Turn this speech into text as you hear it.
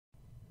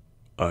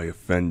I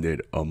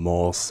offended a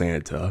mall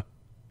Santa,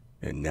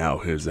 and now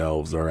his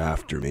elves are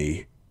after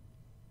me.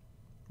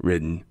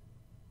 Written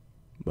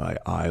by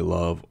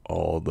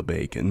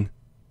iloveallthebacon.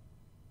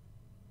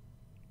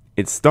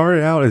 It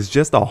started out as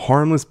just a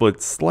harmless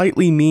but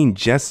slightly mean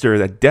gesture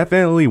that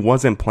definitely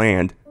wasn't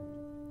planned.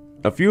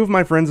 A few of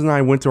my friends and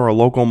I went to our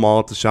local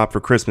mall to shop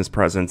for Christmas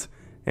presents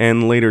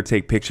and later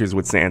take pictures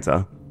with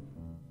Santa.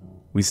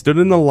 We stood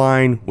in the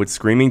line with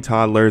screaming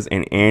toddlers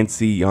and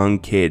antsy young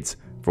kids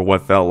for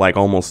what felt like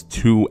almost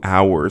 2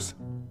 hours,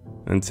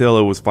 until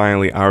it was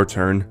finally our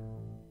turn.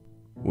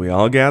 We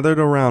all gathered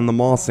around the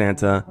mall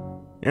Santa,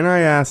 and I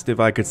asked if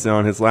I could sit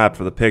on his lap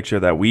for the picture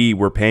that we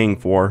were paying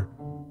for.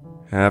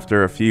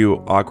 After a few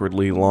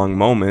awkwardly long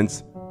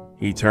moments,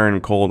 he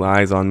turned cold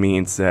eyes on me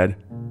and said,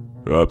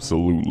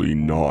 "Absolutely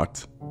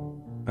not."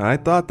 I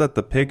thought that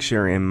the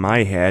picture in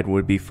my head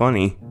would be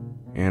funny,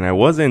 and I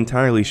wasn't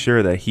entirely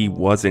sure that he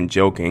wasn't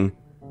joking,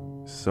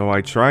 so I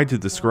tried to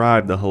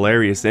describe the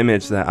hilarious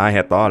image that I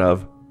had thought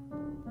of.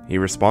 He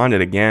responded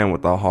again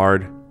with a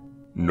hard,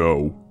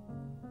 "No.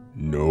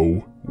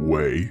 No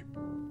way."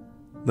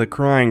 The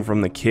crying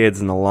from the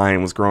kids in the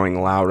line was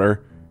growing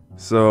louder,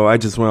 so I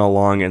just went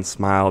along and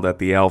smiled at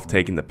the elf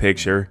taking the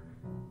picture,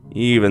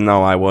 even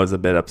though I was a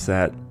bit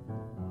upset.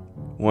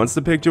 Once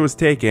the picture was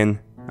taken,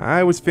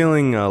 I was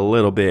feeling a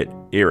little bit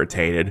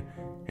irritated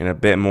and a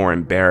bit more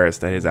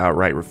embarrassed at his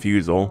outright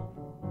refusal.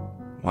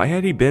 Why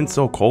had he been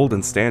so cold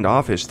and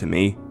standoffish to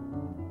me?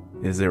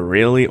 Is it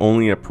really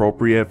only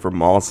appropriate for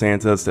mall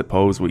Santas to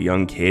pose with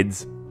young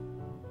kids?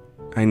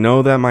 I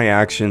know that my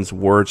actions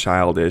were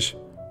childish,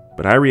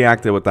 but I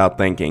reacted without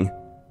thinking.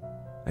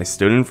 I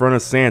stood in front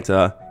of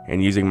Santa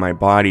and using my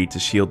body to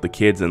shield the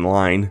kids in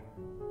line.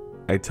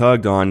 I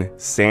tugged on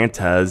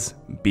Santa's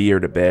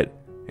beard a bit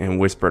and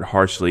whispered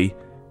harshly,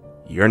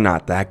 "You're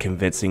not that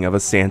convincing of a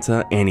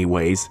Santa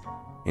anyways,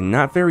 and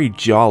not very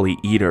jolly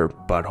either,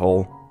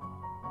 butthole."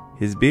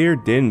 His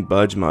beard didn't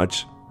budge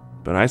much,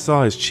 but I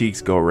saw his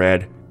cheeks go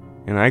red,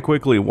 and I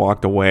quickly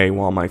walked away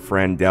while my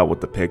friend dealt with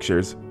the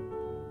pictures.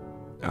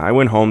 I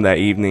went home that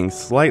evening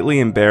slightly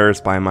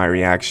embarrassed by my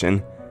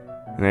reaction,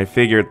 and I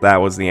figured that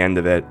was the end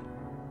of it,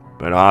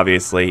 but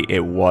obviously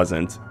it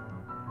wasn't.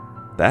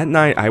 That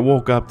night I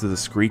woke up to the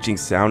screeching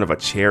sound of a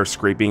chair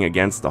scraping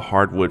against the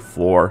hardwood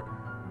floor,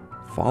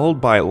 followed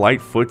by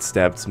light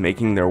footsteps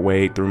making their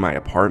way through my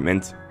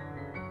apartment.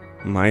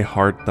 My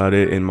heart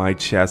thudded in my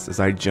chest as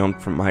I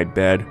jumped from my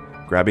bed,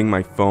 grabbing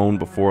my phone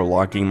before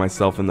locking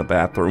myself in the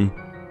bathroom.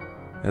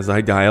 As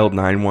I dialed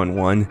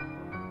 911,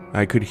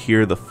 I could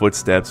hear the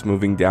footsteps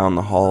moving down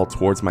the hall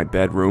towards my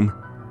bedroom.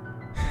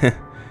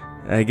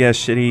 I guess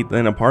shitty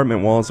thin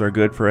apartment walls are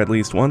good for at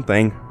least one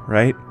thing,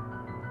 right?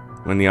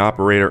 When the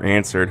operator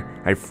answered,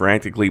 I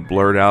frantically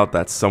blurted out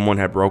that someone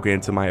had broken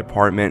into my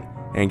apartment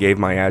and gave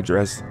my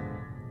address.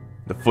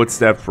 The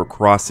footsteps were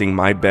crossing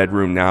my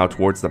bedroom now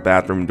towards the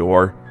bathroom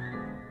door,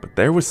 but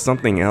there was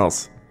something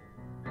else.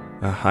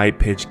 A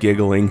high-pitched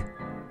giggling.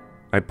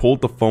 I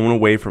pulled the phone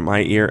away from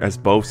my ear as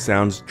both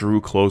sounds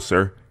drew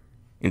closer,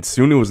 and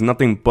soon it was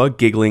nothing but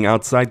giggling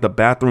outside the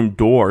bathroom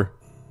door.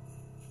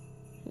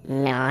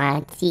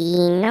 "Naughty,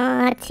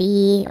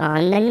 naughty,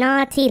 on the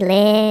naughty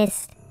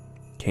list,"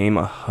 came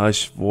a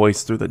hushed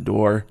voice through the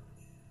door.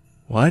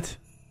 "What?"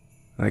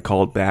 I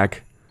called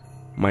back,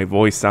 my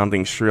voice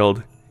sounding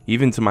shrilled,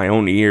 even to my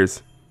own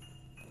ears.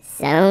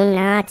 "So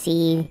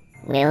naughty,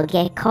 we'll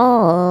get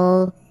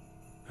coal."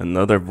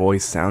 Another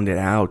voice sounded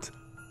out.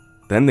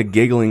 Then the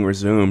giggling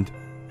resumed,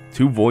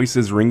 two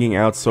voices ringing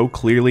out so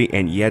clearly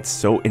and yet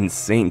so in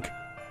sync.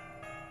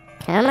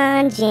 "Come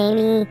on,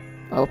 Jamie,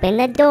 open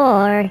the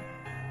door."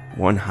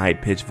 One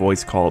high-pitched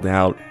voice called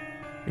out,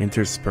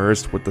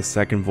 interspersed with the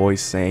second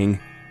voice saying,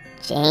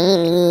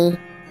 "Jamie,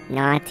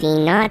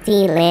 naughty,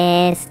 naughty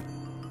list."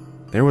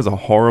 There was a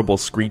horrible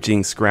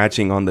screeching,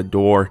 scratching on the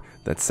door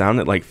that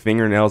sounded like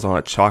fingernails on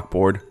a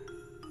chalkboard.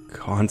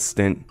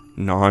 Constant,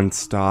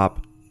 non-stop.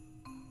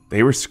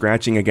 They were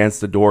scratching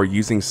against the door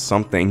using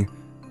something.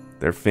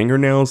 Their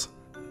fingernails?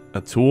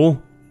 A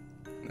tool?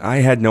 I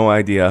had no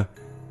idea.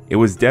 It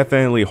was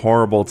definitely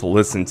horrible to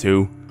listen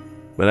to,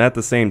 but at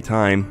the same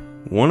time,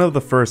 one of the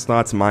first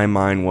thoughts in my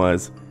mind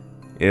was,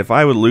 if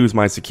I would lose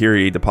my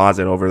security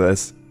deposit over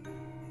this.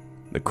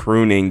 The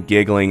crooning,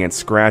 giggling, and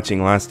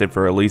scratching lasted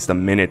for at least a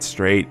minute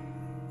straight.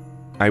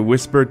 I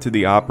whispered to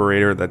the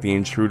operator that the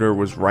intruder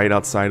was right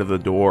outside of the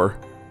door,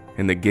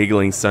 and the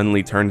giggling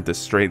suddenly turned into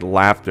straight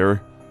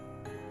laughter.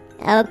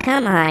 "Oh,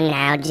 come on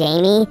now,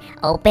 Jamie,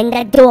 open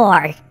the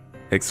door,"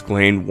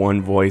 exclaimed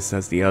one voice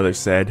as the other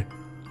said,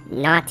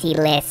 "Naughty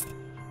list.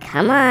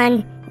 Come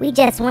on, we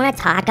just want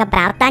to talk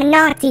about the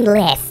naughty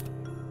list."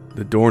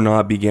 The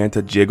doorknob began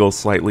to jiggle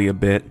slightly a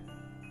bit,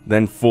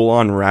 then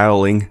full-on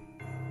rattling.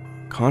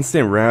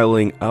 Constant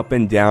rattling up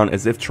and down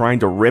as if trying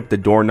to rip the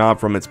doorknob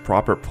from its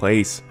proper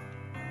place.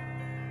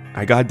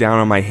 I got down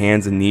on my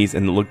hands and knees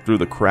and looked through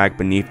the crack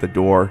beneath the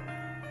door.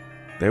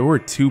 There were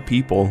two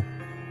people,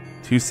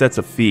 two sets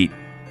of feet,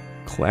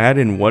 clad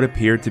in what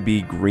appeared to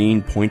be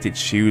green pointed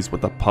shoes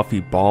with a puffy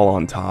ball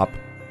on top.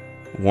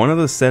 One of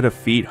the set of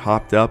feet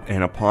hopped up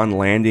and upon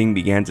landing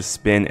began to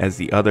spin as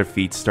the other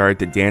feet started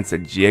to dance a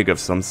jig of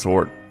some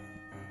sort.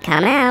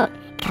 Come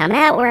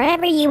out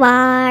wherever you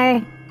are.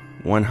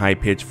 One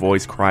high-pitched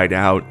voice cried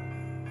out,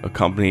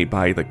 accompanied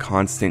by the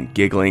constant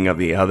giggling of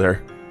the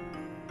other.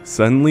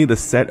 Suddenly the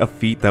set of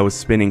feet that was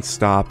spinning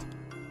stopped,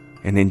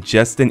 and in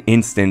just an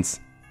instant,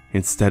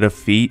 instead of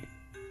feet,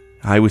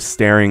 I was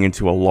staring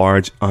into a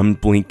large,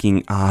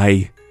 unblinking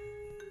eye.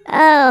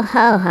 Oh,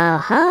 ho, ho,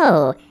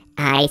 ho.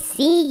 I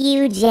see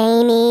you,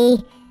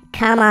 Jamie.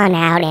 Come on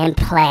out and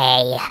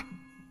play.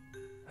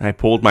 I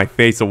pulled my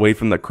face away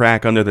from the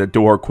crack under the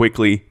door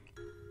quickly,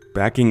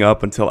 backing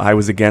up until I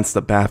was against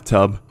the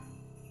bathtub.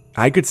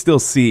 I could still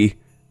see,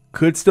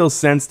 could still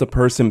sense the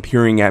person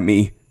peering at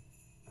me.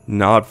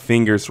 Gnawed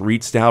fingers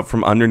reached out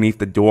from underneath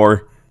the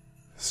door,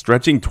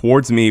 stretching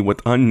towards me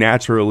with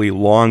unnaturally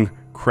long,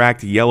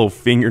 cracked yellow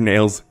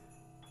fingernails.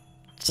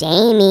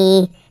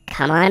 Jamie,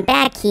 come on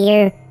back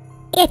here.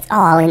 It's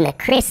all in the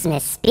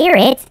Christmas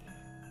spirit.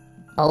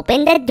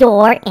 Open the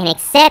door and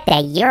accept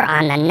that you're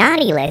on the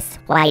naughty list,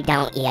 why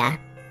don't ya?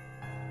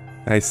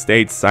 I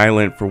stayed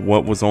silent for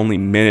what was only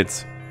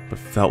minutes, but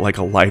felt like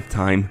a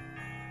lifetime.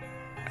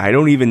 I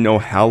don't even know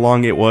how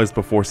long it was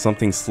before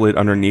something slid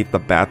underneath the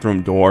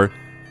bathroom door,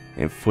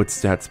 and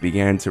footsteps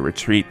began to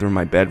retreat through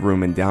my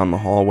bedroom and down the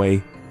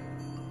hallway.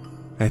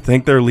 I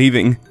think they're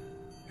leaving,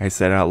 I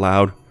said out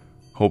loud,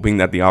 hoping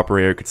that the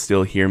operator could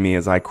still hear me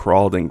as I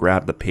crawled and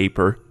grabbed the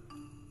paper.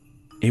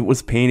 It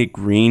was painted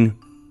green,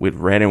 with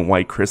red and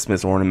white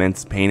Christmas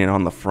ornaments painted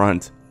on the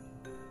front.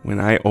 When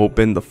I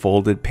opened the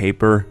folded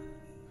paper,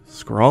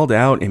 scrawled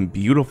out in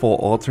beautiful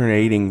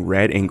alternating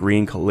red and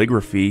green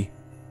calligraphy,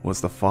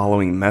 was the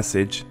following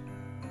message.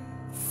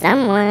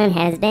 Someone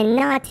has been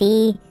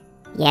naughty.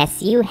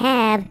 Yes, you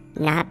have.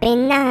 Not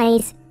been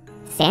nice.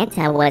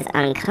 Santa was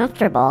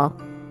uncomfortable.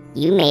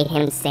 You made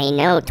him say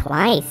no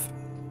twice.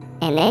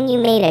 And then you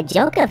made a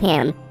joke of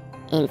him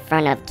in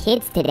front of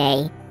kids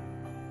today.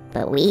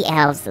 But we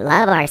elves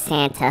love our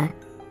Santa.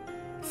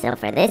 So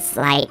for this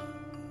slight,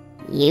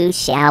 you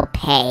shall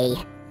pay.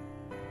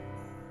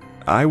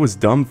 I was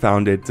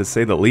dumbfounded, to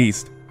say the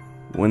least.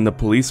 When the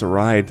police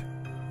arrived,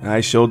 I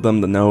showed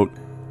them the note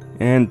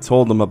and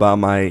told them about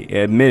my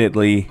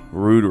admittedly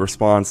rude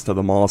response to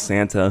the mall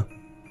Santa.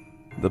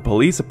 The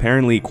police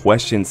apparently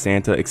questioned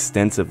Santa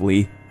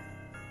extensively,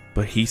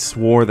 but he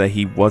swore that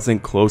he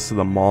wasn't close to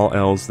the mall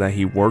elves that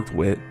he worked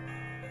with.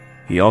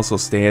 He also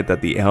stated that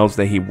the elves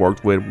that he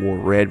worked with wore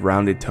red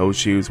rounded toe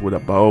shoes with a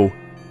bow,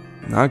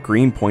 not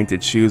green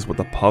pointed shoes with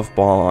a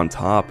puffball on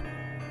top.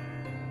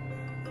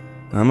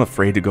 I'm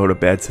afraid to go to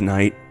bed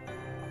tonight.